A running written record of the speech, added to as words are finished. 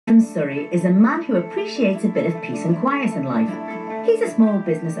From Surrey is a man who appreciates a bit of peace and quiet in life. He's a small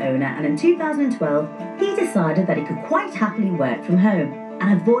business owner, and in 2012 he decided that he could quite happily work from home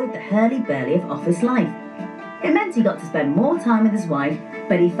and avoid the hurly-burly of office life. It meant he got to spend more time with his wife,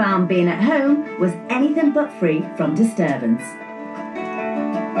 but he found being at home was anything but free from disturbance.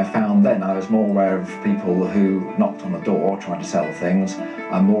 I found then I was more aware of people who knocked on the door trying to sell things.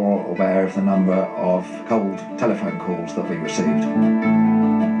 I'm more aware of the number of cold telephone calls that we received.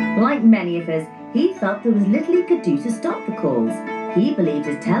 Like many of us, he felt there was little he could do to stop the calls. He believed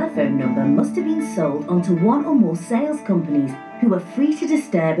his telephone number must have been sold onto one or more sales companies who were free to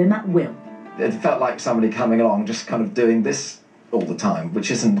disturb him at will. It felt like somebody coming along just kind of doing this all the time, which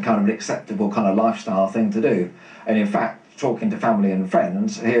isn't kind of an acceptable kind of lifestyle thing to do. And in fact, talking to family and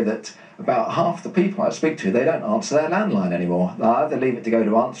friends, hear that about half the people I speak to, they don't answer their landline anymore. They either leave it to go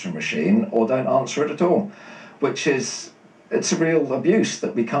to answering machine or don't answer it at all, which is, it's a real abuse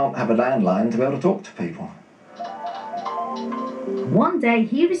that we can't have a landline to be able to talk to people. One day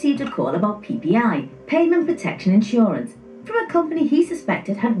he received a call about PPI, Payment Protection Insurance, from a company he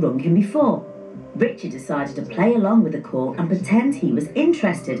suspected had rung him before. Richard decided to play along with the call and pretend he was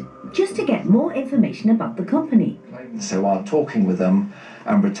interested, just to get more information about the company. So while talking with them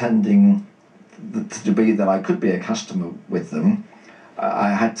and pretending to be that I could be a customer with them,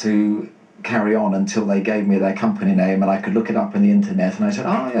 I had to carry on until they gave me their company name and I could look it up on the internet, and I said,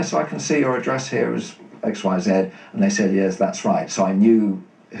 oh yes, I can see your address here is XYZ, and they said yes, that's right. So I knew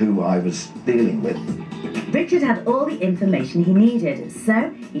who I was dealing with. Richard had all the information he needed,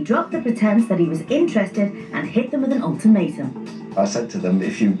 so he dropped the pretense that he was interested and hit them with an ultimatum. I said to them,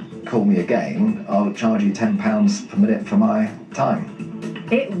 if you call me again, I'll charge you £10 per minute for my time.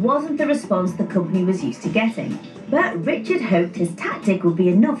 It wasn't the response the company was used to getting, but Richard hoped his tactic would be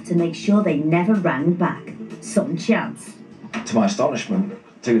enough to make sure they never rang back. Some chance. To my astonishment,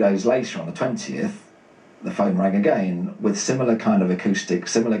 2 days later, on the 20th, the phone rang again with similar kind of acoustic,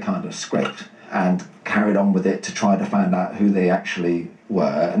 similar kind of script, and carried on with it to try to find out who they actually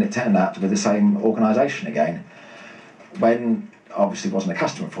were, and it turned out to be the same organisation again. When obviously wasn't a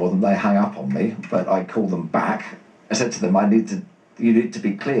customer for them, they hung up on me, but I called them back. I said to them, you need to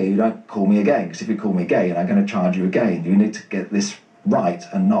be clear, you don't call me again, because if you call me again, I'm going to charge you again. You need to get this right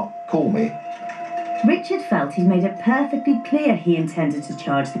and not call me. Richard felt he'd made it perfectly clear he intended to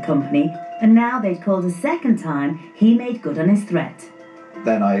charge the company, and now they'd called a second time, he made good on his threat.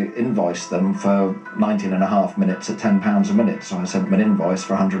 Then I invoiced them for 19.5 minutes at £10 a minute, so I sent them an invoice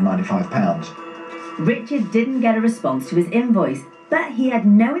for £195. Richard didn't get a response to his invoice, but he had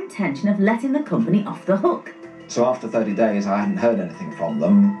no intention of letting the company off the hook. So after 30 days I hadn't heard anything from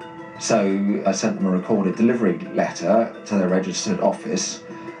them, so I sent them a recorded delivery letter to their registered office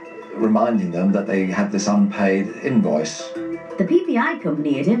reminding them that they had this unpaid invoice. The PPI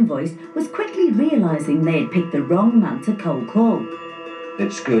company had invoiced was quickly realising they had picked the wrong man to cold call.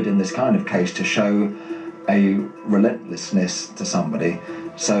 It's good in this kind of case to show a relentlessness to somebody.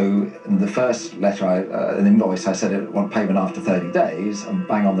 So in the first letter, an invoice, I said I want payment after 30 days, and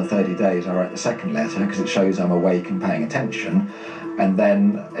bang on the 30 days I wrote the second letter because it shows I'm awake and paying attention. And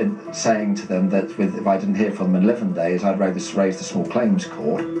then saying to them that if I didn't hear from them in 11 days, I'd raise the small claims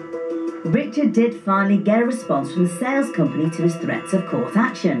court. Richard did finally get a response from the sales company to his threats of court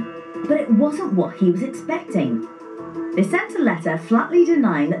action, but it wasn't what he was expecting. They sent a letter flatly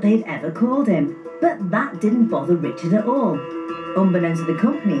denying that they had ever called him, but that didn't bother Richard at all. Unbeknownst to the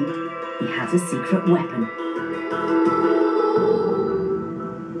company, he had a secret weapon.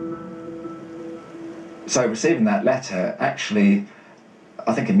 So receiving that letter actually,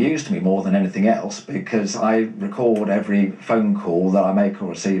 I think, amused me more than anything else, because I record every phone call that I make or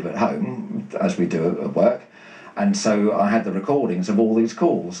receive at home, as we do at work, and so I had the recordings of all these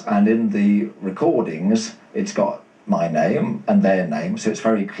calls, and in the recordings it's got my name and their name, so it's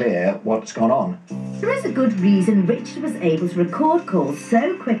very clear what's gone on. There is a good reason Richard was able to record calls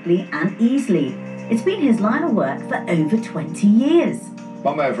so quickly and easily. It's been his line of work for over 20 years.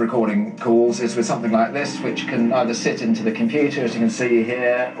 One way of recording calls is with something like this, which can either sit into the computer, as you can see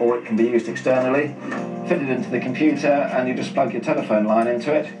here, or it can be used externally. Fit it into the computer and you just plug your telephone line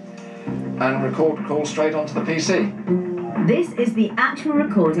into it and record the call straight onto the PC. This is the actual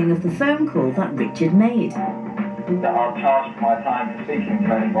recording of the phone call that Richard made. I'll charge for my time for speaking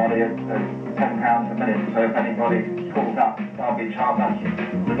to anybody at £10 a minute, so if anybody calls up, I'll be charged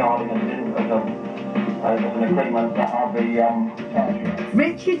regarding an agreement that I'll be charged.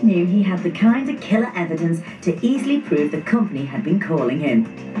 Richard knew he had the kind of killer evidence to easily prove the company had been calling him.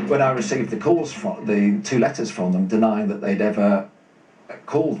 When I received the calls from the 2 letters from them denying that they'd ever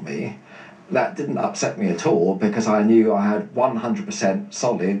called me, that didn't upset me at all, because I knew I had 100%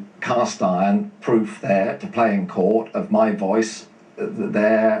 solid cast iron proof there to play in court of my voice,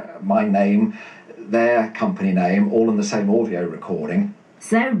 my name, their company name, all in the same audio recording.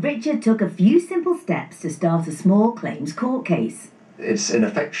 So Richard took a few simple steps to start a small claims court case. It's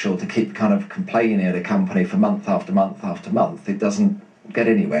ineffectual to keep kind of complaining at a company for month after month after month. It doesn't get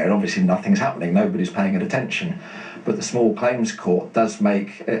anywhere, and obviously nothing's happening, nobody's paying it attention. But the small claims court does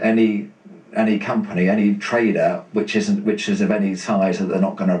make any company, any trader which is of any size that they're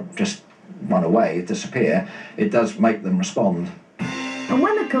not going to just run away, disappear, it does make them respond. And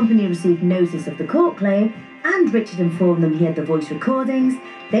when the company received notice of the court claim and Richard informed them he had the voice recordings,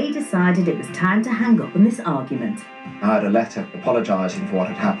 they decided it was time to hang up on this argument. I had a letter apologising for what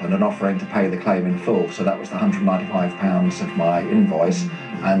had happened and offering to pay the claim in full, so that was the £195 of my invoice,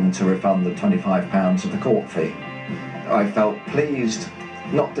 and to refund the £25 of the court fee. I felt pleased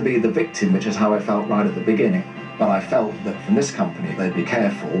not to be the victim, which is how I felt right at the beginning, but I felt that from this company they'd be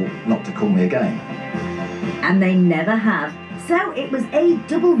careful not to call me again. And they never have. So it was a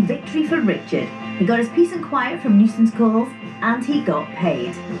double victory for Richard. He got his peace and quiet from nuisance calls, and he got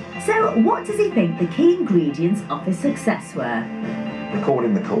paid. So what does he think the key ingredients of his success were?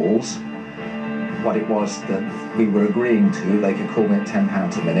 Recording the calls, what it was that we were agreeing to, they could call me at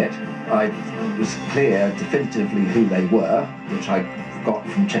 £10 a minute. It was clear definitively who they were, which I got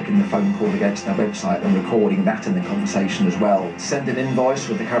from checking the phone call against their website and recording that in the conversation as well. Send an invoice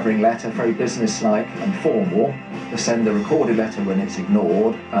with the covering letter, very businesslike and formal, to send a recorded letter when it's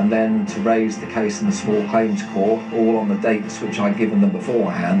ignored, and then to raise the case in the small claims court, all on the dates which I'd given them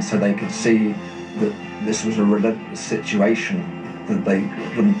beforehand, so they could see that this was a relentless situation, that they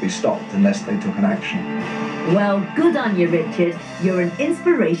wouldn't be stopped unless they took an action. Well, good on you, Richard. You're an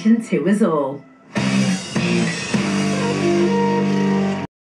inspiration to us all.